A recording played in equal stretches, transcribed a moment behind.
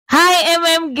Hey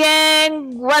MM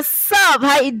Geng, what's up?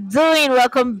 How you doing?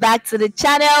 Welcome back to the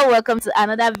channel. Welcome to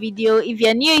another video. If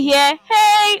you're new here,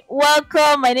 hey,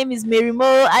 welcome. My name is Mary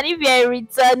Mo, and if you're a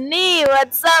returnee,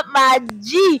 what's up, my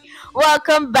G?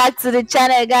 Welcome back to the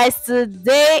channel, guys.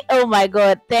 Today, oh my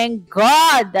God, thank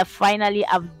God that finally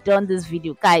I've done this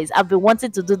video, guys. I've been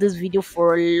wanting to do this video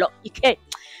for a long.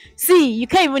 You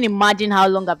can't even imagine how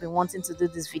long I've been wanting to do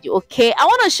this video. Okay, I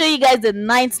want to show you guys the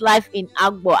nightlife in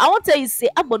Agbor. I want to tell you, say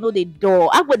Agbor know the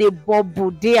door. Agbor they bubble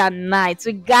day and night.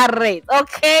 We got it.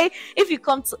 Okay, if you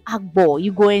come to Agbor,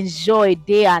 you go enjoy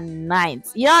day and night.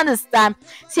 You understand?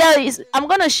 See how I'm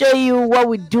gonna show you what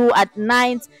we do at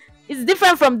night. It's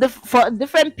different for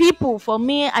different people. For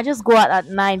me, I just go out at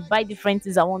night, buy different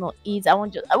things I want to eat.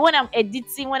 When I'm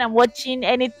editing, when I'm watching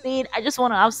anything, I just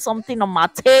want to have something on my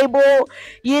table,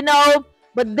 you know.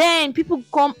 But then people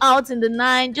come out in the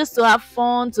night just to have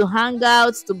fun, to hang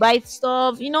out, to buy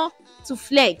stuff, you know, to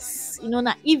flex. You know,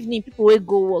 now evening people will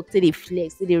go work till they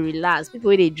flex, till they relax.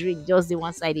 People will they drink, just the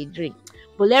one side they drink.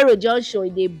 Bolero just show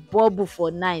they bubble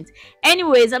for night.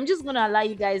 Anyways, I'm just gonna allow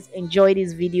you guys enjoy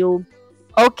this video.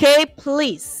 Okay,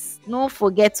 please don't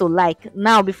forget to like.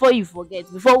 Now before you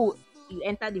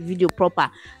enter the video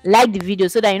proper, like the video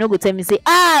so that you know go tell me say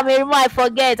Mary Mo, I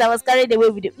forget, I was carried away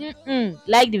with you.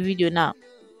 Like the video now,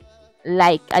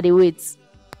 like at the wait.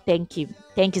 Thank you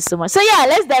so much. So yeah,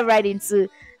 let's dive right into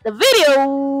the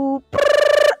video.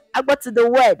 I got to the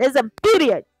word, there's a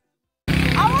period.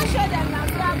 I want to show them now.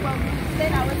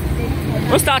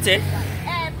 What started?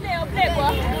 Play.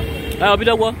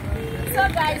 So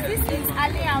guys, this is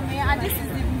Aliame, and this is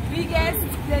the biggest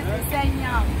place to sell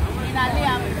yam in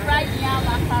Aliame. Fried yam,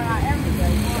 akara,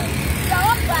 everything. So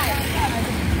what guys?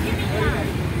 Give me yam.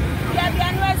 We have the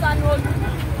annuals and road.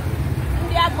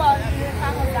 We have got the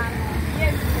Kahodan.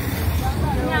 Yes.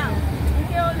 Yam.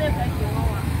 Okay, all leper.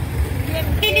 Give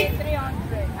me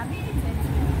 300. I mean,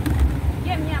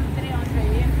 give me yam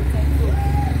 300.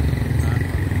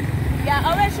 Yeah,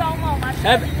 always show more.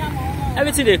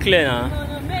 Everything is clear now.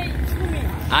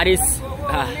 Aris,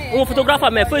 photographer,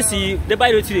 my first see the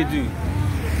buy what they do.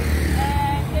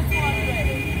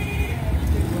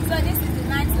 So this is the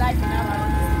nightlife in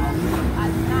Agbor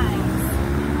at night.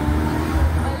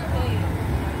 Okay.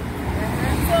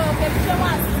 So the picture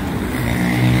was.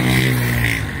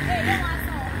 Hey, don't want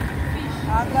some fish.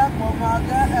 I got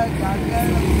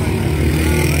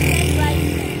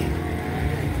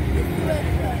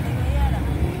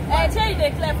Hey, tell you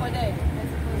they clear for them.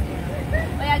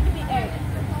 Oh yeah, give me egg.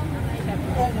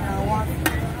 Oh,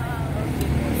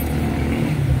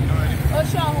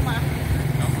 sure, Huma.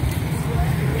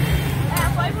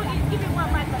 Give me one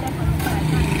mic for that.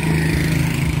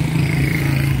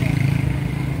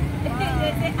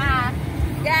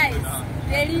 Guys,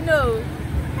 there you know.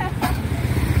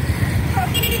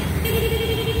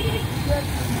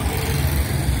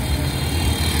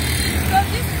 So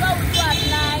this is what we do at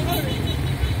night.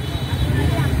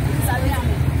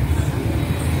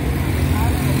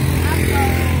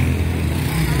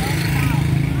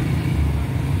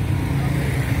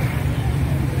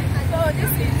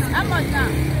 How much now?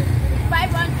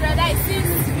 500, I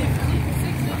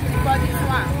 650 for this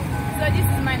one. So this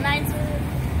is my 9th.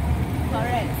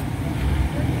 Correct.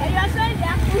 And you are showing the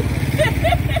apple.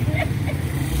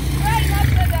 Why not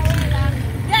show the one now?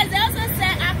 Yes, they also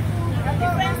say apple.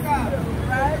 Different.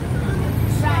 Right?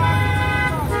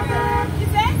 You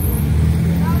say?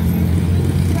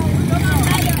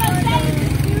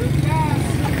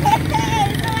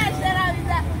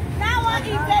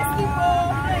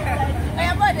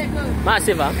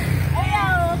 Massive, huh? Hey,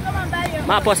 come on, buy your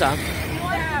Ma posa. You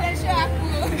want to show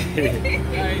apple?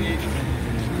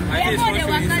 I just want to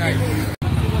inside.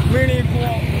 Really cool.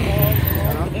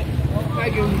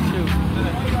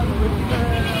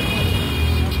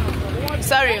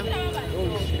 Sorry.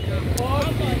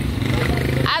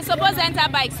 I suppose enter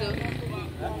bike, so.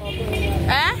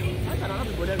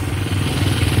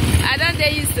 I don't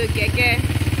get used to keke.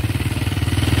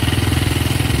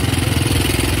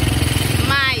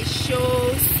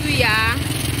 Show suya.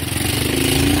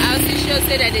 I also show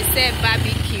say that they say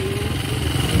barbecue.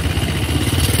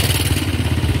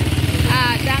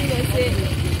 Dango say.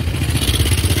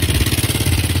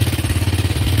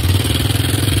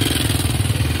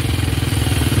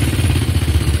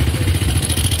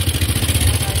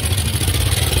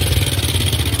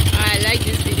 I like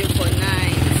this video for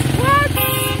night. What?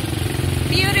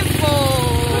 Beautiful.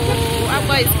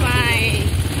 Agbor is fine.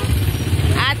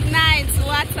 At night,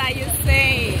 what are you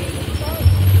saying?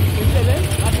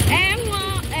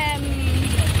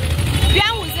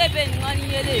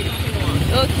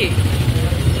 Okay.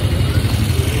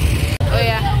 Oh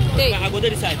yeah. Take. I go to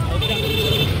the side.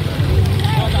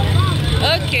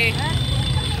 Okay.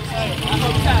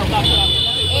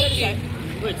 Okay.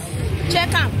 Wait. Check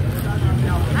him.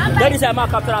 There is a mark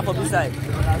capture from this side.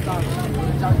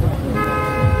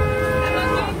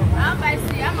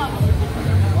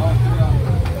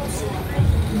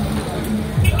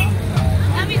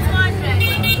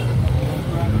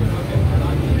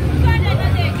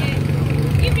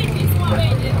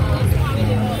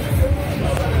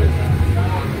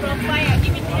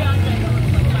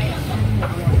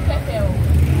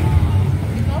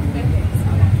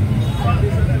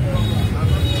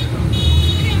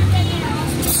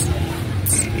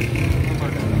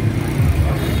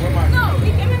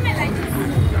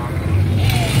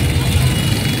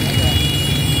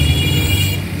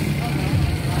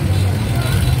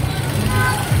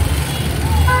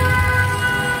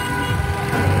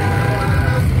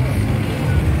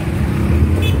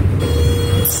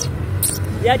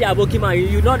 Yeah, the Aboki man,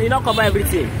 you don't cover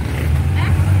everything.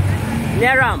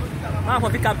 Near Ram, man, for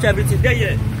capture everything. There,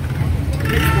 yeah.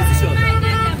 Position.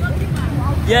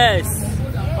 Yes,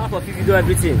 man, for you do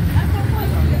everything.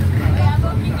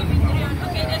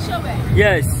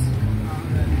 Yes.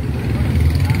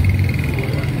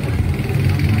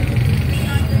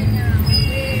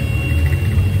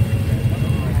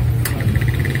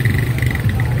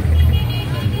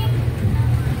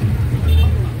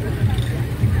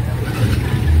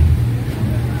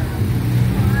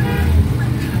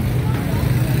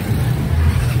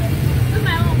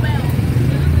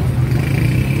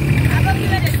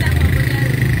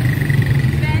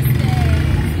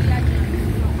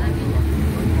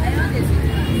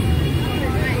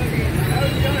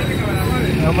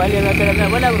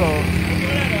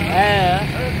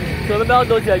 So maybe I'll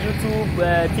do your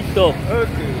YouTube, TikTok.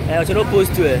 Okay. I should not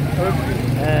post to it. Okay.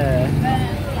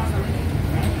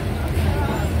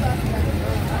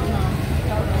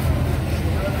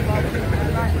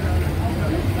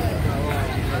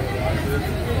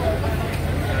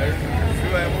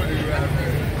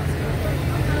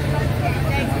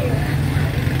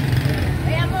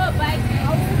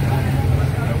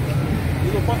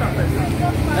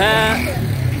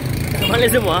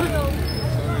 Laissez-moi.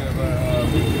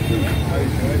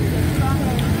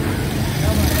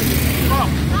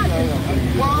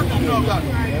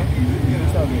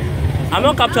 I'm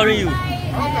not capturing you.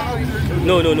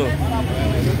 No.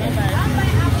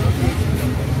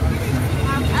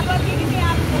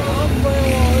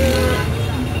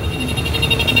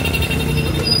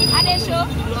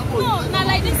 Not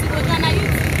like this.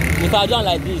 If I don't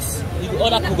like this,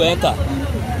 other people will enter.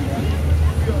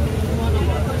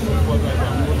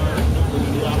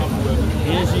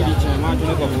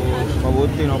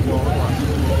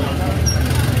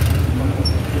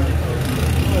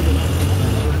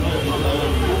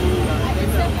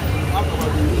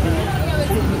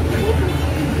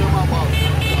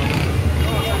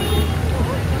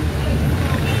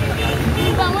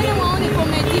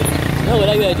 No, what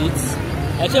I did.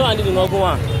 I just wanted to go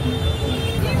on.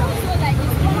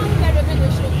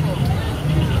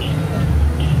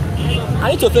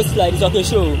 I need to face like this, okay,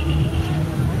 show.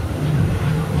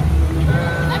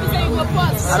 Let me say you go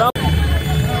pause. I don't.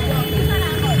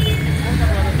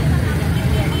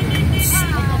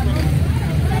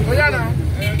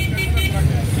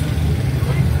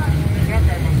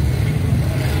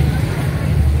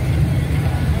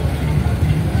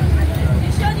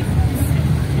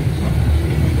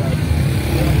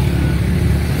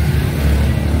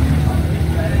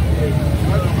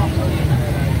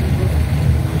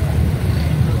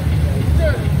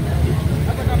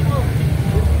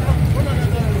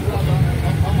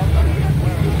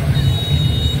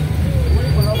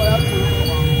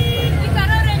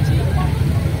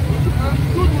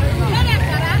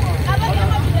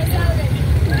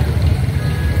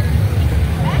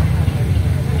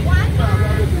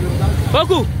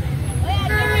 Boku.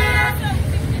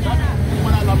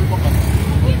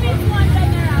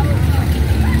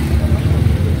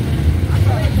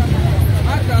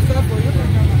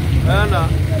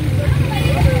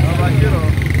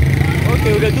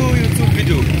 Okay, we do YouTube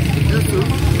video. YouTube?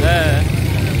 Yeah.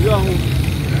 You are who?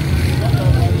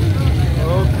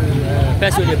 Okay.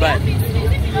 First when you buy.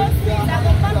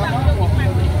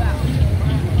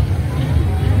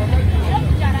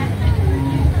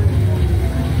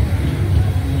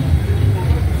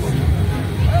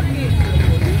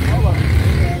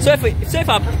 So if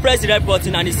I press the red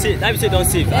button and it saves, that means it don't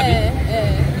save. Yes.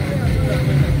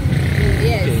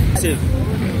 Okay, save.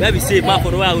 Where we save, map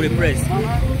for where I will press.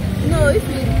 No, if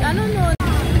it, I don't know.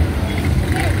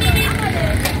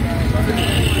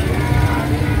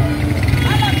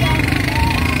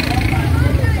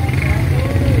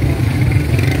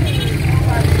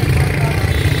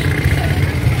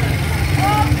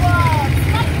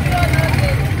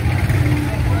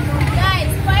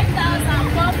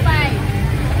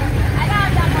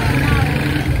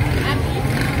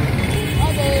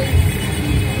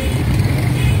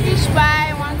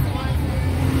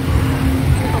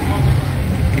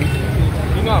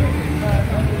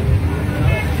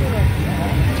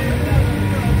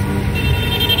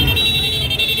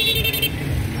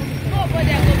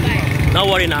 Don't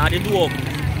worry now, they do work.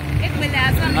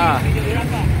 Ah.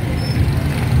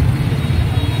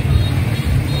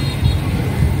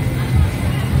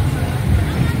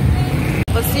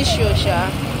 Position, sha.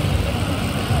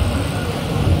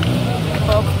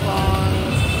 Popcorn.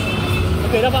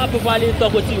 Okay, that's how people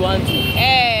talk what you want to.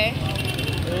 Eh.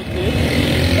 Okay.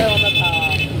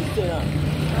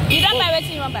 You don't buy what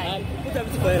you want buy. Put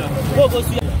everything for you now. Go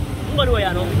see. Go do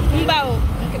ya no. Mbao.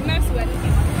 Okay, nice one.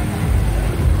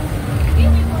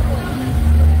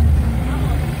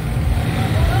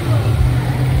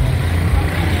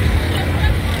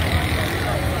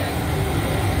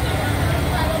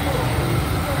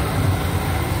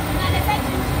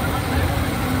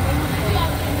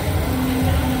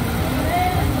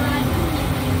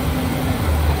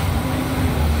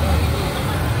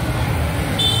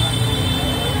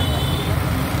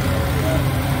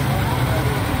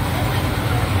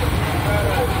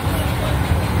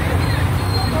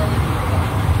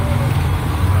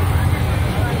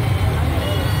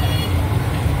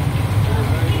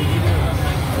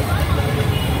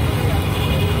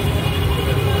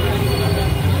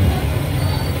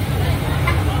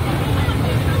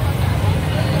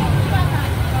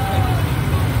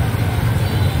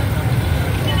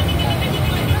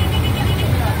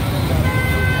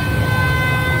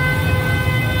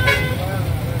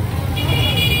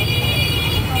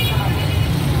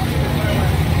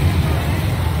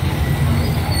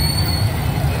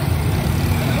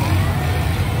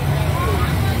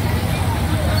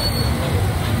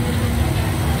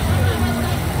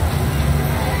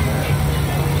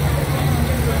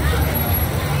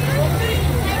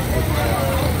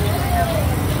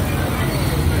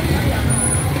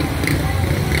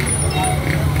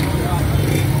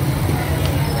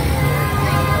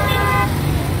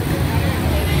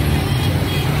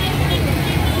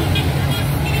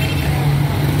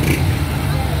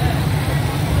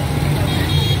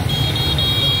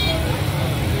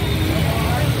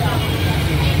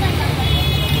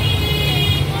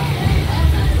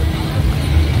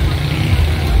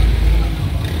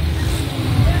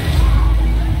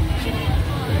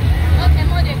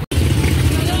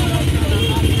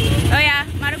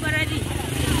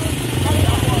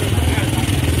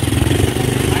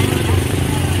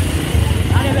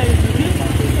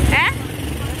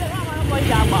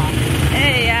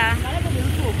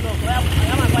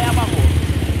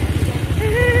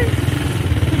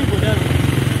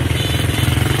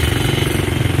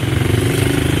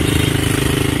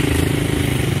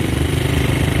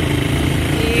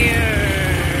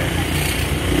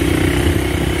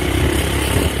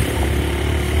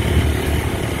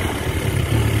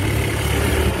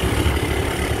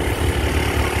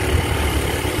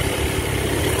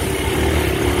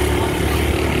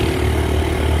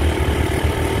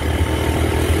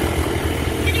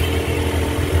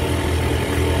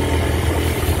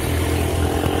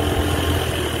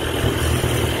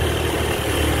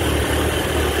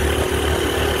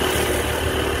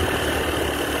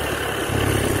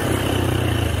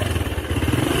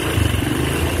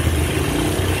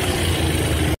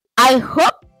 I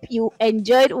hope you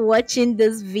enjoyed watching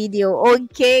this video.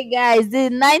 Okay, guys, the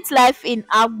nightlife in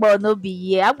Agbor no be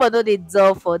here. Agbor no dey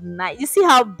dull for night. You see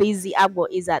how busy Agbor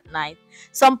is at night.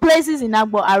 Some places in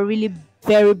Agbor are really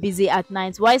very busy at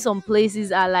night, while some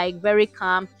places are like very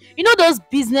calm. You know, those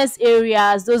business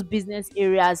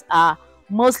areas are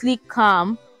mostly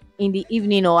calm in the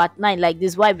evening or at night like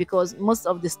this. Why? Because most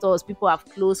of the stores, people have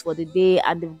closed for the day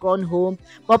and they've gone home.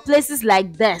 But places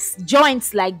like this,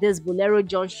 joints like this, Bolero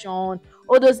Junction,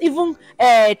 or those even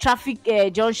traffic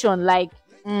junction like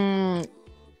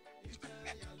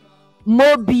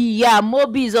Mobi, yeah,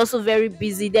 Mobi is also very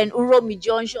busy. Then Uromi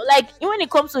Junction, like when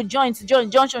it comes to junction,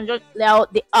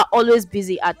 they are always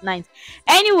busy at night.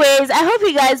 Anyways, I hope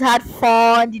you guys had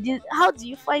fun. How do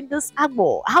you find this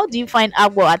Agbor? How do you find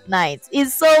Agbor at night?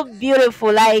 It's so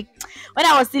beautiful. Like when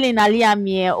I was still in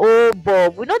Aliamie, oh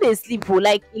Bob, we know they sleep for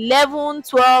like 11,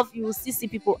 12. You will still see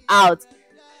people out.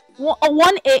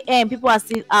 1 a.m. people are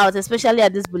still out, especially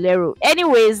at this Bolero.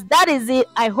 Anyways, that is it.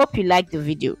 I hope you liked the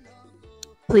video.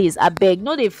 Please, I beg,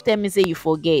 no, they tell me say you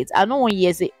forget. I don't want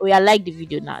you say, oh yeah, like the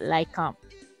video now, like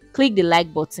click the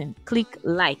like button, click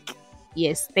like.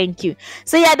 Yes, thank you.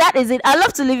 So yeah, that is it. I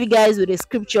love to leave you guys with a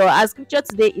scripture. Our scripture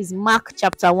today is Mark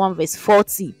chapter 1 verse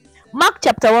 40. Mark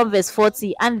chapter 1 verse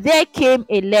 40. And there came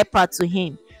a leper to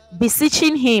him,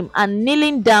 beseeching him and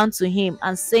kneeling down to him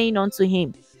and saying unto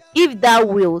him, if thou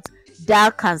wilt, thou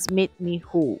canst make me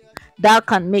whole. Thou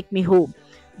canst make me whole.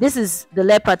 This is the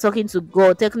leper talking to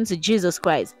God, talking to Jesus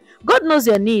Christ. God knows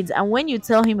your needs, and when you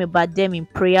tell him about them in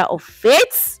prayer of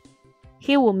faith,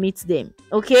 he will meet them.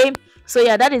 Okay, So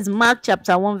yeah, that is Mark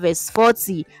chapter 1 verse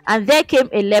 40. And there came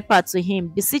a leper to him,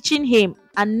 beseeching him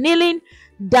and kneeling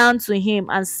down to him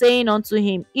and saying unto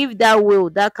him, if thou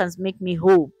wilt, thou canst make me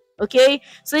whole. Okay,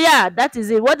 so yeah, that is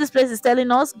it. What this place is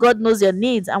telling us, God knows your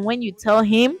needs, and when you tell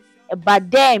him about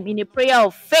them in a prayer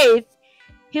of faith,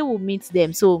 he will meet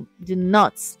them. So do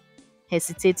not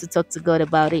hesitate to talk to God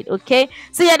about it. Okay,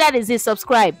 so yeah, that is it.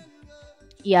 Subscribe.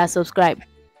 Yeah, subscribe.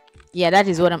 Yeah, that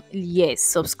is what I'm. Yes,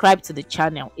 subscribe to the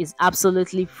channel. It's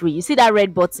absolutely free. You see that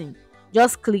red button?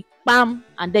 Just click bam,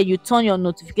 and then you turn your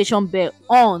notification bell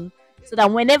on, so that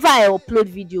whenever I upload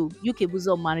video, you can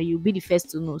Mari, you'll be the first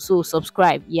to know. So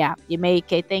subscribe. Yeah, you may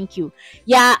okay, thank you.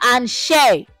 Yeah, and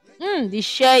share. The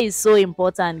share is so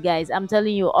important, guys. I'm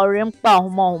telling you, Orempa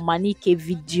Huma Humanike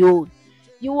video.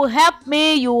 You will help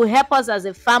me, you will help us as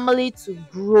a family to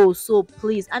grow. So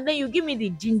please, and then you give me the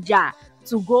ginger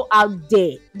to go out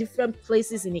there, different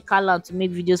places in Ikaland to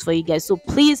make videos for you guys. So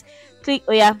please click,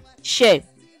 oh yeah, share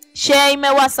in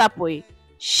my WhatsApp way,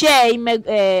 share in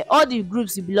my all the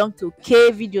groups you belong to.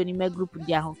 K video in my group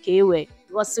there, okay, where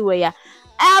what's the way?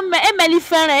 Emily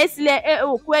Ferner, it's like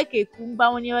kweke kumba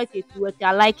onye weke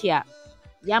kuweke like ya.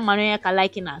 Yeah, man, ka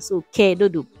liking us. So okay,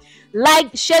 do.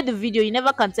 Like, share the video. You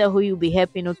never can tell who you'll be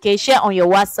helping, okay? Share on your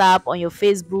WhatsApp, on your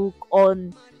Facebook,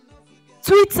 on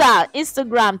Twitter,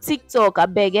 Instagram, TikTok. I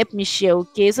beg, help me share,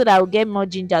 okay? So that I'll get more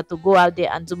ginger to go out there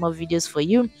and do more videos for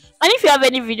you. And if you have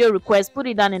any video requests, put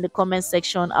it down in the comment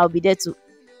section. I'll be there.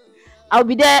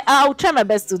 I'll try my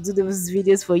best to do those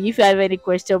videos for you. If you have any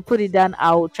question, put it down.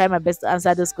 I'll try my best to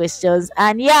answer those questions.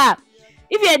 And yeah,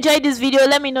 if you enjoyed this video,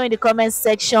 let me know in the comment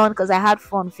section, because I had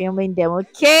fun filming them.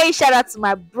 Okay, shout out to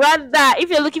my brother. If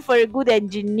you're looking for a good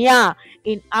engineer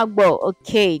in Agbor,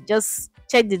 okay, just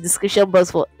check the description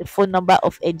box for the phone number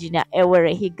of Engineer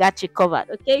Ewere. He got you covered.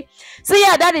 Okay, so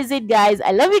yeah, that is it, guys.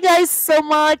 I love you guys so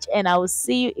much, and I will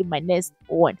see you in my next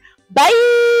one.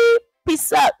 Bye.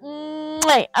 Peace out.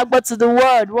 Agbor to the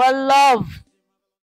world. One love.